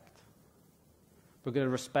respect. We're going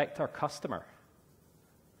to respect our customer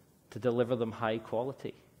to deliver them high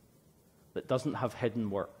quality that doesn't have hidden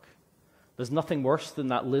work. There's nothing worse than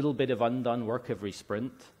that little bit of undone work every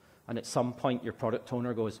sprint, and at some point your product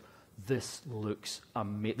owner goes, this looks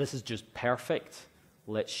amazing, this is just perfect,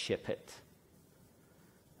 let's ship it.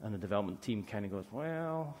 And the development team kind of goes,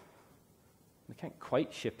 well, we can't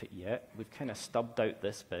quite ship it yet. We've kind of stubbed out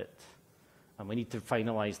this bit, and we need to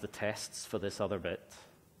finalize the tests for this other bit.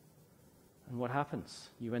 And what happens?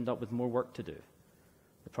 You end up with more work to do.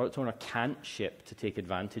 The product owner can't ship to take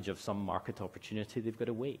advantage of some market opportunity. They've got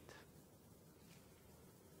to wait.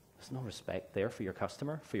 There's no respect there for your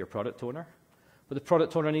customer, for your product owner. But the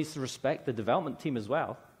product owner needs to respect the development team as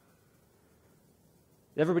well.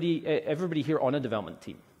 Everybody here on a development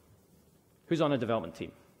team? Who's on a development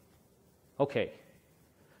team? Okay.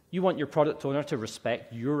 You want your product owner to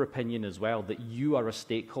respect your opinion as well, that you are a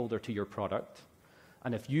stakeholder to your product.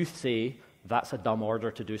 And if you say that's a dumb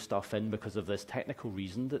order to do stuff in because of this technical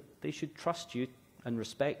reason, that they should trust you and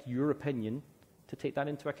respect your opinion to take that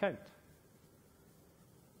into account.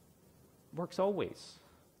 Works always.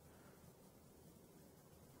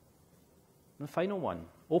 And the final one,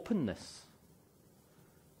 openness.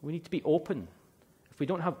 We need to be open. If we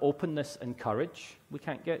don't have openness and courage, we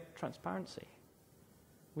can't get transparency.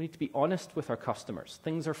 We need to be honest with our customers.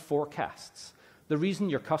 Things are forecasts. The reason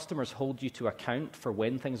your customers hold you to account for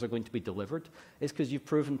when things are going to be delivered is because you've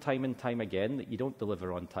proven time and time again that you don't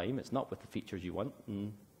deliver on time. It's not with the features you want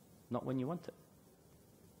and not when you want it.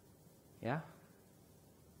 Yeah?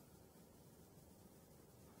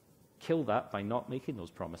 Kill that by not making those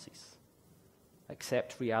promises.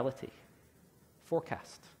 Accept reality.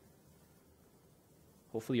 Forecast.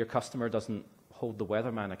 Hopefully your customer doesn't hold the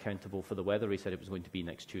weatherman accountable for the weather he said it was going to be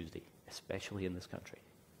next Tuesday, especially in this country.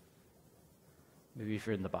 Maybe if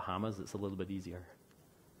you're in the Bahamas, it's a little bit easier.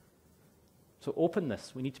 So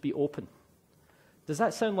openness, we need to be open. Does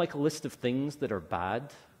that sound like a list of things that are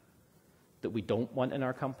bad, that we don't want in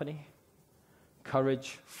our company?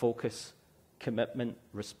 Courage, focus, commitment,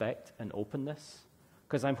 respect, and openness?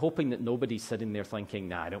 Because I'm hoping that nobody's sitting there thinking,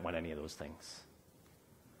 nah, I don't want any of those things.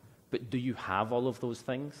 But do you have all of those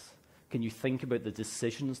things? Can you think about the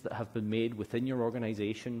decisions that have been made within your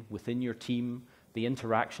organization, within your team, the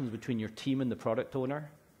interactions between your team and the product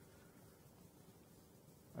owner?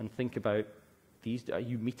 And think about these. Are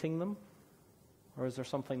you meeting them? Or is there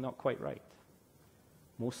something not quite right?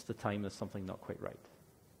 Most of the time, there's something not quite right.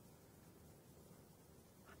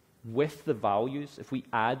 With the values, if we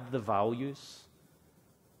add the values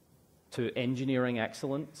to engineering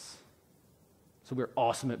excellence, so we're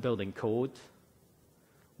awesome at building code,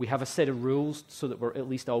 we have a set of rules so that we're at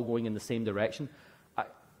least all going in the same direction.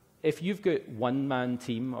 If you've got one-man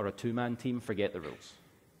team or a two-man team, forget the rules.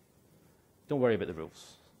 Don't worry about the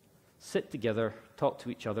rules. Sit together, talk to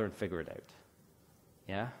each other, and figure it out.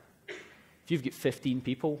 Yeah? If you've got 15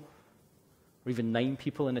 people, or even 9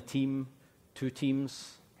 people in a team, 2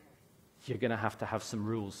 teams, you're going to have some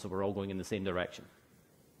rules so we're all going in the same direction.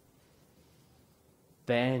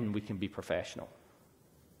 Then we can be professional.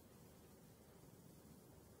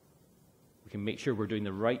 We can make sure we're doing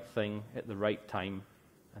the right thing at the right time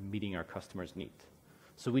and meeting our customers' need.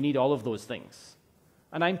 So we need all of those things.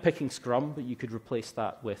 And I'm picking Scrum, but you could replace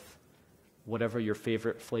that with whatever your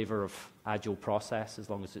favorite flavor of Agile process, as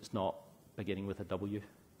long as it's not beginning with a W.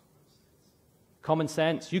 Common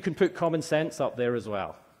sense. You can put common sense up there as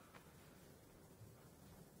well.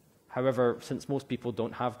 However, since most people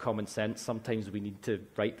don't have common sense, sometimes we need to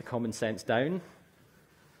write the common sense down.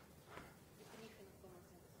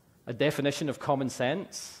 A definition of common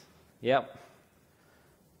sense. Yep.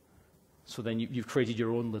 So then you've created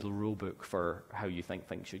your own little rule book for how you think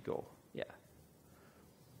things should go. Yeah.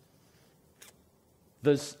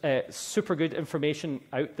 There's super good information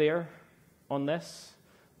out there on this.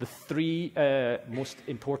 The three most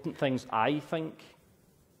important things I think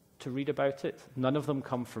to read about it, none of them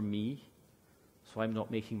come from me, so I'm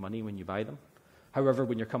not making money when you buy them. However,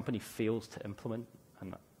 when your company fails to implement,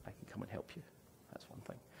 and I can come and help you, that's one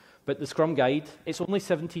thing. But the Scrum Guide, it's only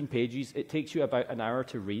 17 pages. It takes you about an hour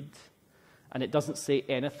to read, and it doesn't say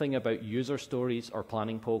anything about user stories or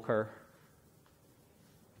planning poker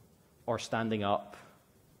or standing up.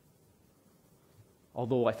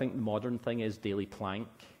 Although I think the modern thing is daily plank.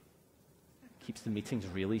 Keeps the meetings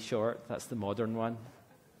really short. That's the modern one.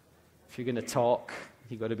 If you're going to talk,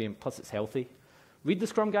 you've got to be in, plus it's healthy. Read the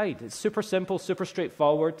Scrum Guide. It's super simple, super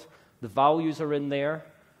straightforward. The values are in there.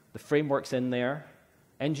 The framework's in there.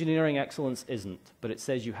 Engineering excellence isn't, but it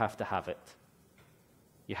says you have to have it.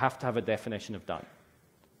 You have to have a definition of done.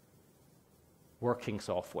 Working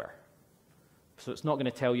software. So it's not going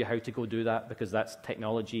to tell you how to go do that because that's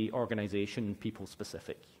technology, organization, people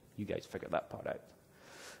specific. You guys figure that part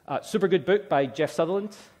out. Super good book by Jeff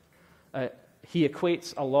Sutherland. He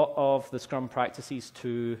equates a lot of the Scrum practices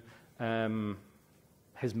to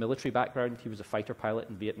his military background. He was a fighter pilot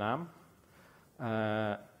in Vietnam.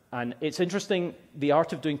 And it's interesting, the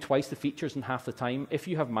art of doing twice the features in half the time. If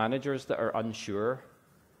you have managers that are unsure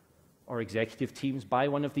or executive teams, buy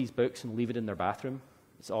one of these books and leave it in their bathroom.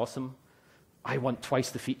 It's awesome. I want twice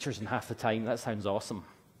the features in half the time. That sounds awesome.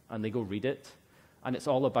 And they go read it. And it's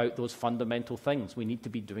all about those fundamental things. We need to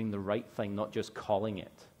be doing the right thing, not just calling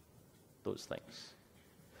it those things.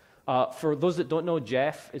 For those that don't know,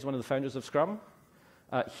 Jeff is one of the founders of Scrum.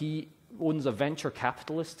 He owns a venture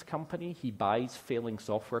capitalist company. He buys failing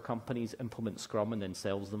software companies, implements Scrum, and then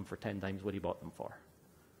sells them for 10 times what he bought them for.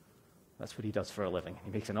 That's what he does for a living.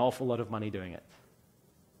 He makes an awful lot of money doing it.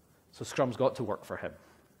 So Scrum's got to work for him.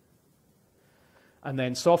 And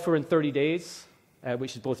then Software in 30 Days,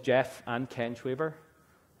 which is both Jeff and Ken Schwaber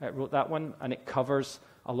wrote that one, and it covers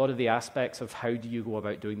a lot of the aspects of how do you go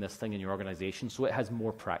about doing this thing in your organization, so it has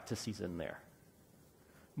more practices in there.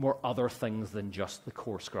 More other things than just the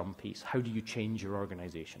core Scrum piece. How do you change your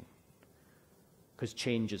organization? Because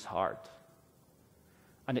change is hard.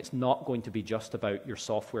 And it's not going to be just about your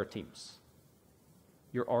software teams.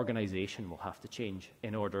 Your organization will have to change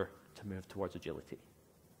in order to move towards agility.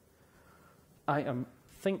 I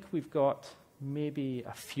think we've got maybe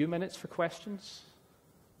a few minutes for questions.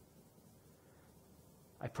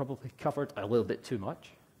 I probably covered a little bit too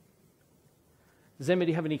much. Does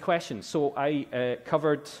anybody have any questions? So I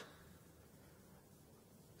covered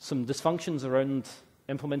some dysfunctions around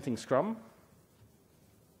implementing Scrum.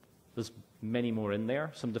 There's many more in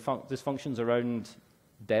there. Some dysfunctions around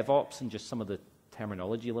DevOps and just some of the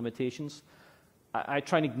terminology limitations. I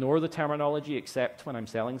try and ignore the terminology except when I'm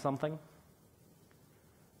selling something.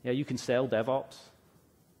 Yeah, you can sell DevOps.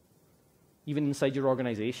 Even inside your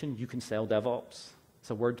organization, you can sell DevOps. It's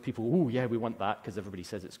a word people, oh, yeah, we want that because everybody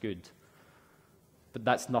says it's good. But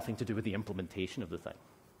that's nothing to do with the implementation of the thing.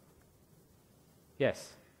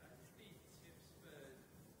 Yes? Any tips for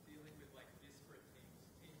dealing with like disparate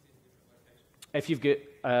teams in different locations? If you've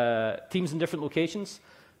got teams in different locations,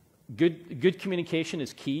 good communication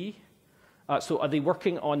is key. So are they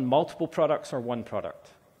working on multiple products or one product?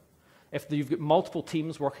 If you've got multiple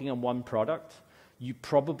teams working on one product, you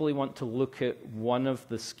probably want to look at one of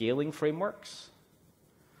the scaling frameworks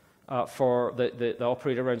for the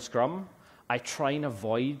operate around Scrum. I try and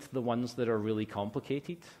avoid the ones that are really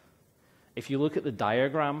complicated. If you look at the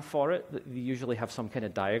diagram for it, you usually have some kind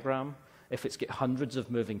of diagram. If it's got hundreds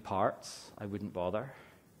of moving parts, I wouldn't bother.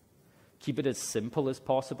 Keep it as simple as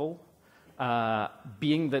possible.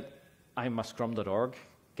 Being that I'm a Scrum.org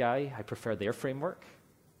guy, I prefer their framework,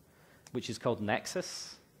 which is called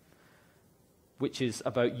Nexus, which is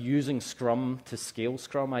about using Scrum to scale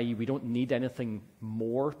Scrum, i.e. we don't need anything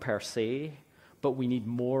more per se, but we need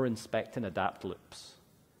more inspect and adapt loops.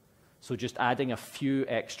 So just adding a few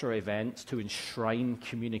extra events to enshrine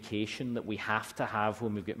communication that we have to have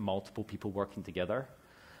when we've got multiple people working together,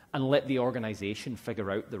 and let the organization figure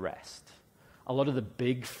out the rest. A lot of the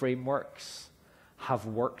big frameworks have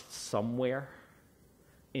worked somewhere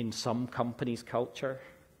in some company's culture,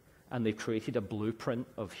 and they've created a blueprint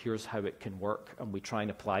of here's how it can work, and we try and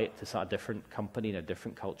apply it to a different company in a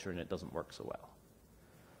different culture, and it doesn't work so well.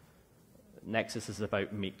 Nexus is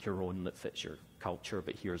about make your own that fits your culture,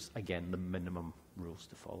 but here's, again, the minimum rules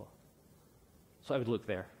to follow. So I would look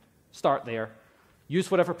there. Start there. Use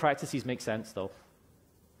whatever practices make sense, though.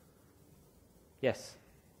 Yes?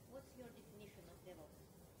 What's your definition of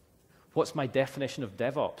DevOps? What's my definition of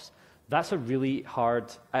DevOps? That's a really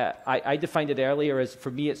hard, I defined it earlier as,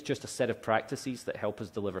 for me, it's just a set of practices that help us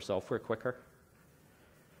deliver software quicker.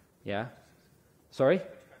 Yeah? Sorry?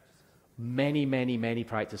 Many, many, many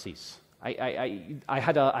practices. I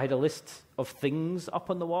had a list of things up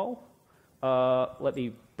on the wall. Let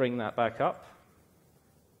me bring that back up.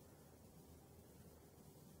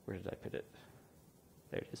 Where did I put it?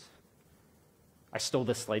 There it is. I stole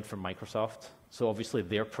this slide from Microsoft, so obviously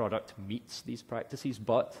their product meets these practices,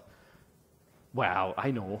 but, wow,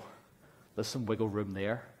 I know, there's some wiggle room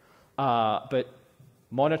there. But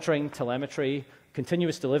monitoring, telemetry,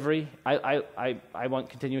 continuous delivery, I want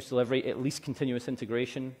continuous delivery, at least continuous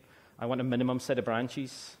integration. I want a minimum set of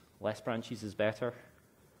branches. Less branches is better.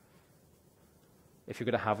 If you're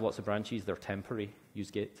going to have lots of branches, they're temporary.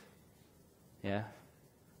 Use Git. Yeah?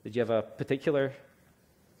 Did you have a particular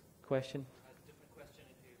question? A different question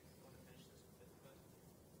if you want to finish this bit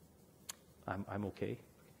first. I'm okay.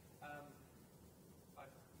 I've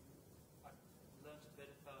learned a bit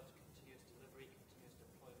about continuous delivery, continuous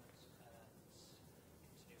deployment, and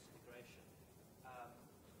continuous integration.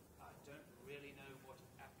 I don't really know what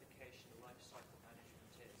application lifecycle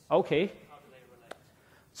management is. Okay. How do they relate?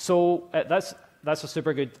 So that's a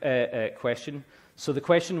super good question. So the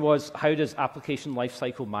question was, how does application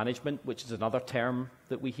lifecycle management, which is another term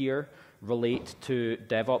that we hear, relate to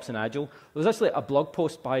DevOps and Agile? There was actually a blog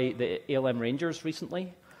post by the ALM Rangers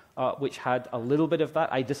recently, which had a little bit of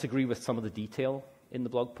that. I disagree with some of the detail in the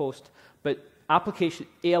blog post, but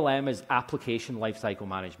ALM is application lifecycle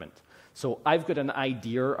management. So I've got an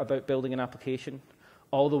idea about building an application,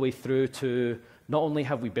 all the way through to not only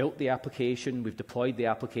have we built the application, we've deployed the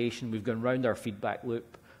application, we've gone around our feedback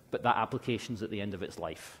loop, but that application's at the end of its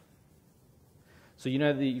life. So you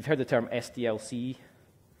know, you've heard the term SDLC,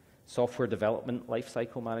 Software Development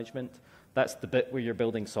Lifecycle Management. That's the bit where you're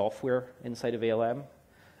building software inside of ALM.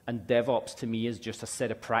 And DevOps, to me, is just a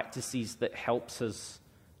set of practices that helps us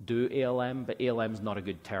do ALM, but ALM's not a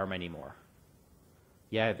good term anymore.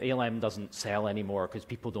 Yeah, ALM doesn't sell anymore because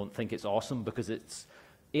people don't think it's awesome, because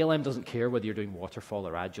ALM doesn't care whether you're doing waterfall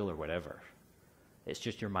or Agile or whatever. It's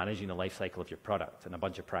just you're managing the life cycle of your product and a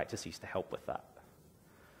bunch of practices to help with that.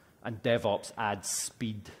 And DevOps adds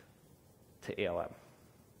speed to ALM.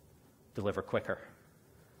 Deliver quicker.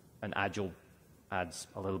 And Agile adds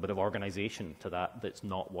a little bit of organization to that that's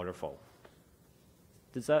not waterfall.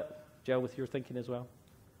 Does that gel with your thinking as well?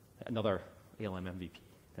 Another ALM MVP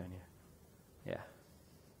down here. Yeah.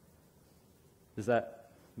 Does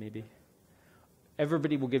that maybe?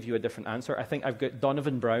 Everybody will give you a different answer. I think I've got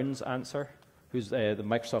Donovan Brown's answer, who's the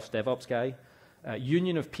Microsoft's DevOps guy.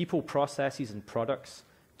 Union of people, processes, and products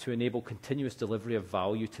to enable continuous delivery of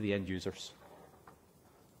value to the end users.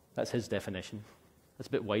 That's his definition. That's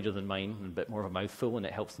a bit wider than mine and a bit more of a mouthful, and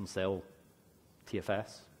it helps them sell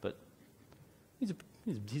TFS. But he's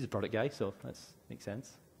a product guy, so that makes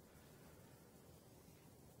sense.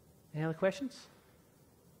 Any other questions?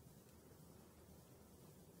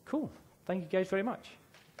 Cool. Thank you guys very much.